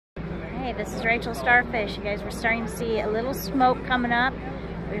Hey, this is Rachel Starfish. You guys, we're starting to see a little smoke coming up.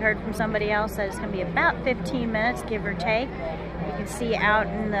 We heard from somebody else that it's going to be about 15 minutes, give or take. You can see out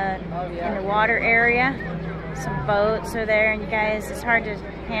in the water area, some boats are there, and you guys, it's hard to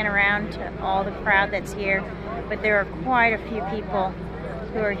pan around to all the crowd that's here, but there are quite a few people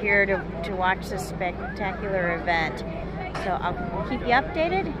who are here to watch this spectacular event. So I'll keep you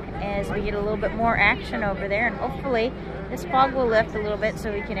updated as we get a little bit more action over there, and hopefully this fog will lift a little bit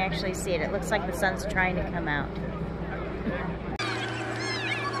so we can actually see it. It looks like the sun's trying to come out.